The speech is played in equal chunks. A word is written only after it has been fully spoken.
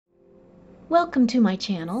Welcome to my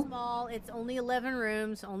channel. Small. It's only 11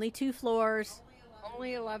 rooms, only 2 floors.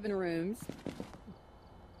 Only 11 rooms.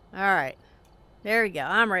 All right. There we go.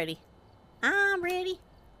 I'm ready. I'm ready.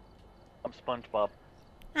 I'm SpongeBob.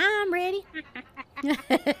 I'm ready.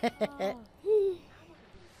 Woohoo.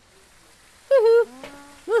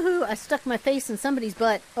 Woohoo. I stuck my face in somebody's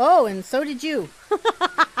butt. Oh, and so did you.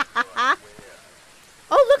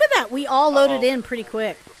 Oh, look at that. We all loaded in pretty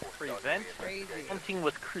quick. Prevent hunting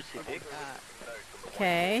with crucifix.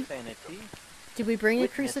 Okay. Sanity. Did we bring a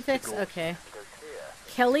crucifix? Okay.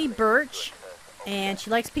 Kelly Birch. And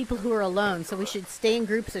she likes people who are alone, so we should stay in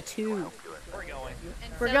groups of 2. We're going.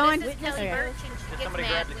 We're going? This is Kelly Okay. Birch, and she gets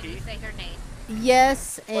mad when you say her name.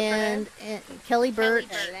 Yes, and Kelly Birch.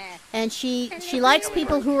 And she likes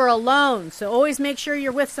people who are alone, so always make sure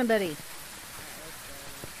you're with somebody.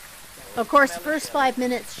 Of course, the first 5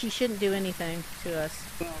 minutes, she shouldn't do anything to us.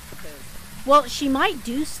 Well, she might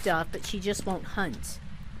do stuff, but she just won't hunt.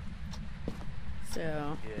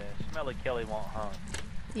 So... Yeah, Smelly Kelly won't hunt.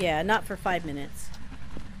 Yeah, not for 5 minutes.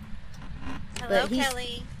 Hello,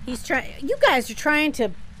 Kelly. He's trying. You guys are trying to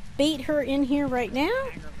bait her in here right now.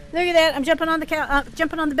 Look at that! I'm jumping on the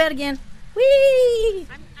jumping on the bed again. Whee!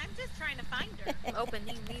 I'm just trying to find her.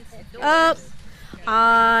 Opening these doors. Oh,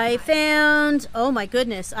 I found. Oh my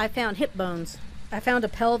goodness! I found hip bones. I found a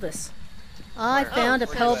pelvis. I found a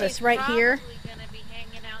pelvis right here.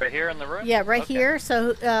 Right here in the room? Yeah, right here.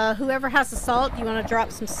 So whoever has the salt, you want to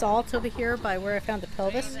drop some salt over here by where I found the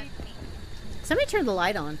pelvis? Somebody turn the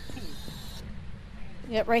light on.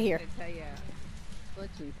 Yep, right here. I tell you,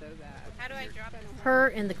 glitching so bad. How do I drop it? Her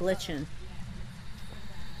in the glitching.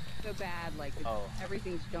 So bad, like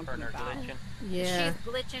everything's jumping Turner about. glitching. Yeah.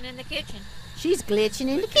 She's glitching in the kitchen. She's glitching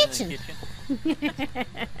in the kitchen.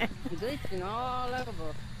 Glitching all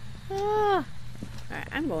over. Ah. Alright,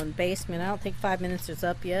 I'm going basement. I don't think 5 minutes is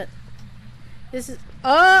up yet. This is...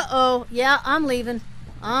 Uh-oh. Yeah, I'm leaving.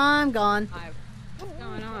 I'm gone. What's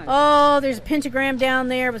going on? Oh, there's a pentagram down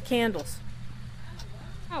there with candles.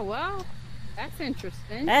 Oh, well, that's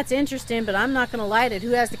interesting. That's interesting, but I'm not going to light it.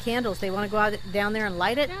 Who has the candles? They want to go out down there and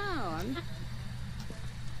light it? No, I'm...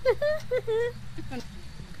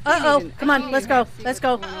 Uh-oh. Come on, let's go. Let's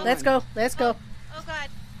go. Let's go. Let's go. Oh, God.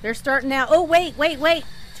 They're starting now. Oh, wait.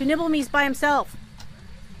 Twonibble by himself.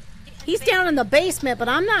 He's down in the basement, but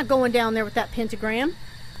I'm not going down there with that pentagram.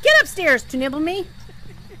 Get upstairs, Twonibble.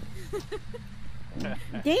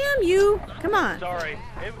 Damn you. Come on. Sorry,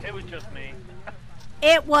 it was just me.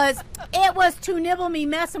 It was Twonibble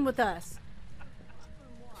messing with us.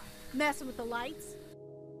 Messing with the lights.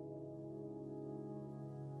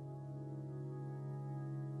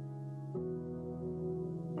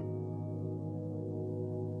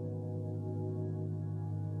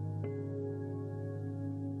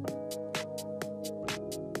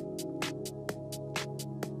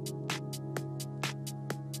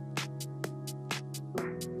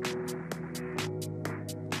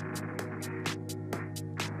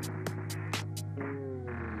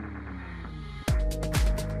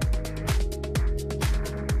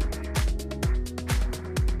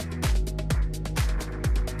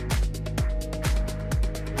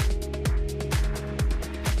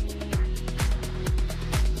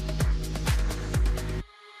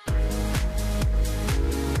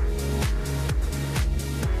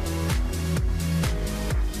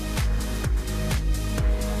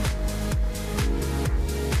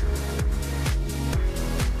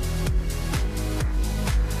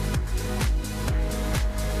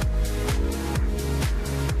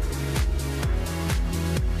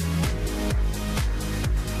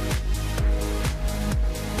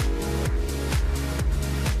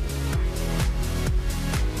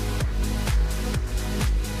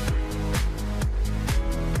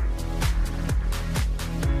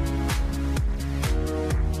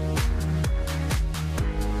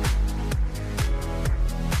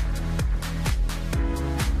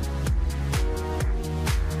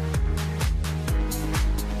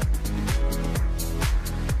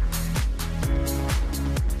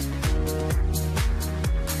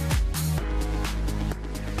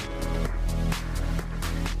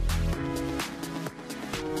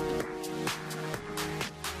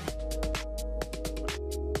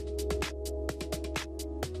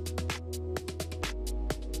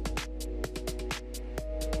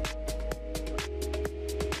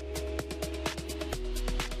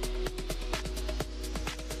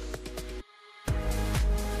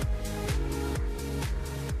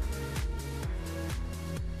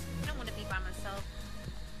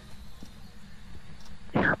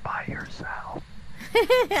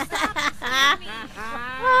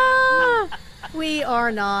 We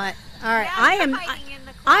are not. All right, Yeah, I am. hiding in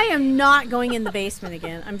the I am not going in the basement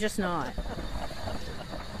again. I'm just not.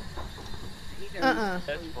 That's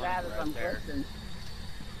As funny bad as right I'm there. looking.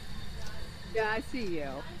 Yeah, I see you.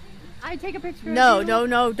 I take a picture No, of you. no,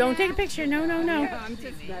 no. Don't take a picture. No, no, no. Yeah, I'm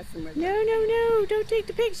just messing with No, you. no, no. Don't take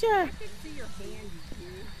the picture. I can see your hand, you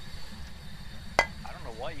dude. I don't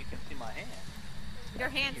know why you can see my hand. Your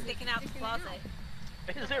hand's sticking out the closet.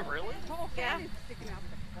 Is it really? Whole Yeah. hand is sticking out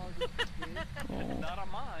the closet, dude. Not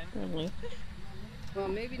on mine. Really? Well,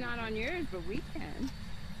 maybe not on yours, but we can.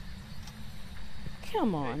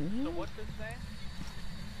 Come on. So what's his name?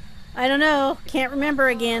 I don't know. Can't remember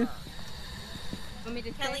again. Want me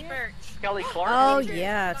to Kelly say it? Birch. Kelly Clark. Oh,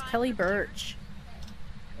 yeah. It's Kelly Birch.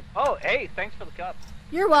 Oh, hey, thanks for the cup.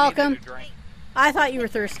 You're I needed welcome. a drink. I thought you were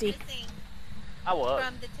thirsty. Missing I was.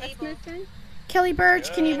 from the What's table. missing? Kelly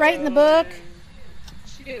Birch, can you write in the book?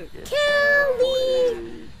 Shoot. Kelly!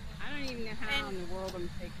 I don't even know how in the world I'm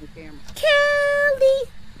taking camera. Kelly!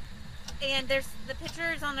 And there's the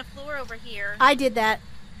pictures on the floor over here. I did that.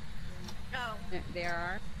 Oh, There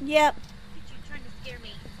are. Yep. did you trying to scare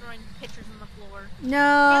me? Throwing pictures on the floor. No,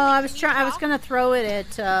 I was can you trying. I was talk? gonna throw it at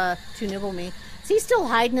twonibbleme. Is he still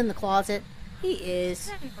hiding in the closet? He is.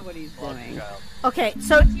 I don't know what he's Lost doing. child. Okay,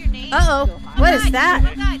 so. What's your name? Uh oh. What is God, that?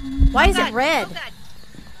 Oh God. Why Oh is it God. red? Oh God.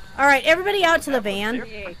 All right, everybody out to the van.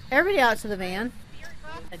 Hey, Everybody out to the van.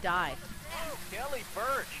 I die. Kelly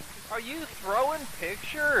Birch, are you throwing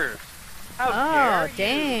pictures? How Oh, dare you?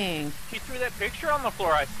 dang. She threw that picture on the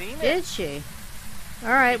floor. I seen it. Did she? All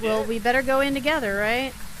right, She well, did. we better go in together,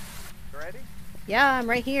 right? Ready? Yeah, I'm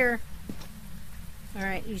right here. All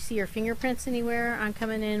right, you see your fingerprints anywhere? I'm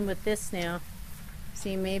coming in with this now.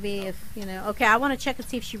 See, maybe if, you know. Okay, I want to check and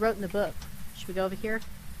see if she wrote in the book. Should we go over here?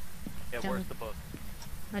 Yeah, Tell where's me. the book?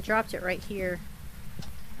 I dropped it right here.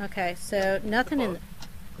 Okay, so nothing in. book.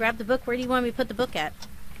 Grab the book. Where do you want me to put the book at?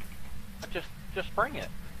 Just bring it.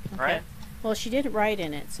 Okay. Right? Well, she didn't write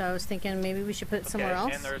in it, so I was thinking maybe we should put it somewhere Okay,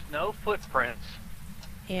 else. and there's no footprints.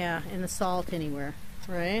 Yeah, in the salt anywhere,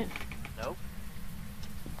 right? Nope.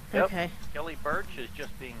 Yep. Okay. Kelly Birch is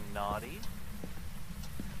just being naughty.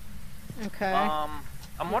 Okay.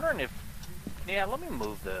 I'm wondering if. Yeah, let me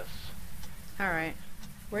move this All right.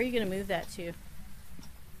 Where are you going to move that to?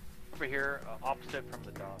 over here, opposite from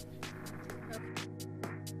the dogs.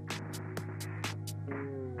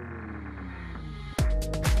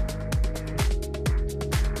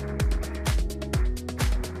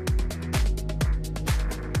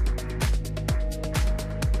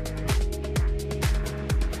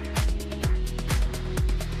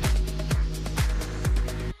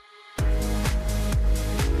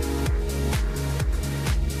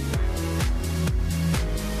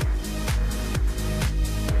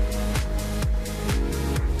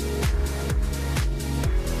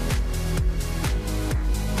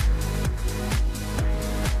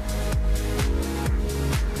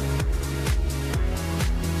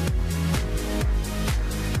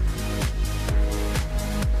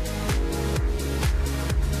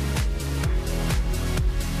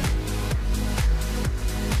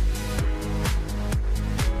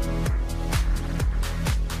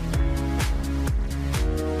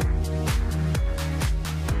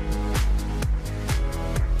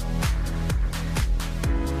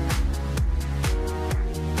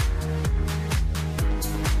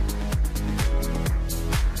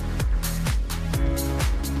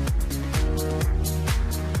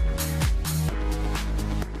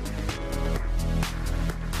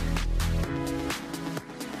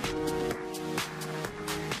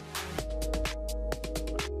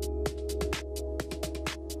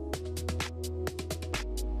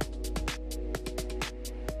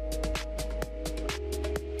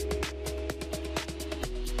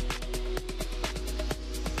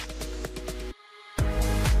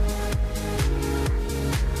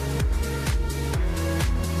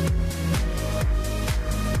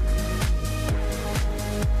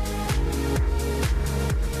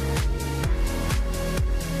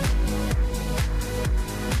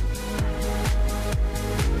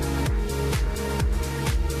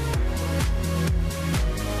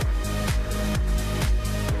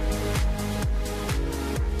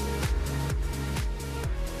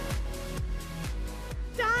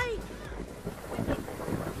 Die!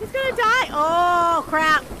 He's gonna die! Oh,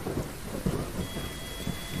 crap!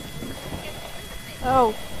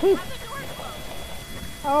 Oh, poop.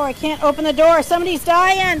 Oh, I can't open the door. Somebody's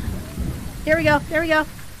dying! Here we go, there we go.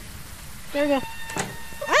 There we go.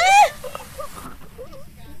 Ah!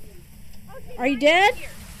 Are you dead?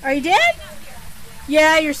 Are you dead?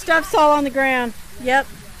 Yeah, your stuff's all on the ground. Yep.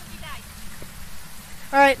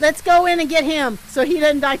 Alright, let's go in and get him so he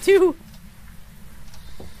doesn't die too.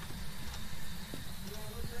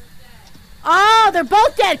 Oh, they're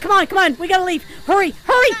both dead. Come on, come on. We gotta leave. Hurry,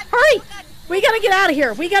 hurry, God, hurry. oh God. We gotta get out of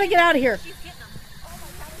here. We gotta get out of here. She's getting them. Oh my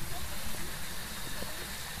God.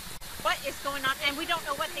 What is going on? And we don't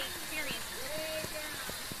know what they experienced.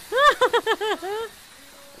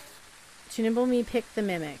 twonibbleme picked the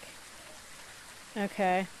mimic.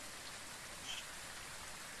 Okay.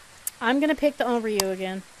 I'm gonna pick the Onryu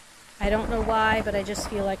again. I don't know why, but I just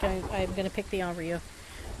feel like I'm gonna pick the Onryu.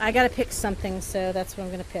 I gotta pick something, so that's what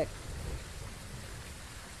I'm gonna pick.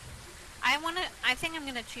 I think I'm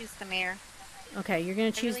gonna choose the mayor. Okay, you're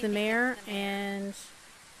gonna choose really the think mayor, it's the mayor. and...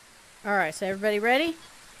 Alright, so everybody ready?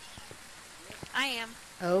 I am.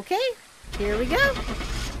 Okay, here we go.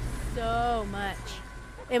 So much.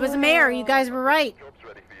 It was a mayor, you guys were right.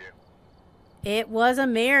 It was a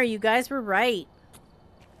mayor, you guys were right.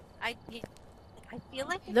 I feel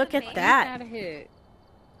like it's Look the at mayor. that. Got a hit.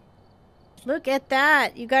 Look at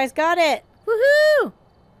that. You guys got it. Woohoo!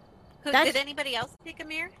 Did anybody else pick a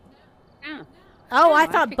mayor? Yeah. Oh, I I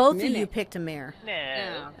thought picked both of you Mimic. picked a mayor.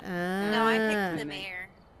 No. No, I picked the Ah, mayor.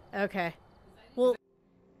 okay. Well,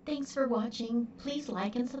 Thanks for watching. Please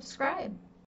like and subscribe.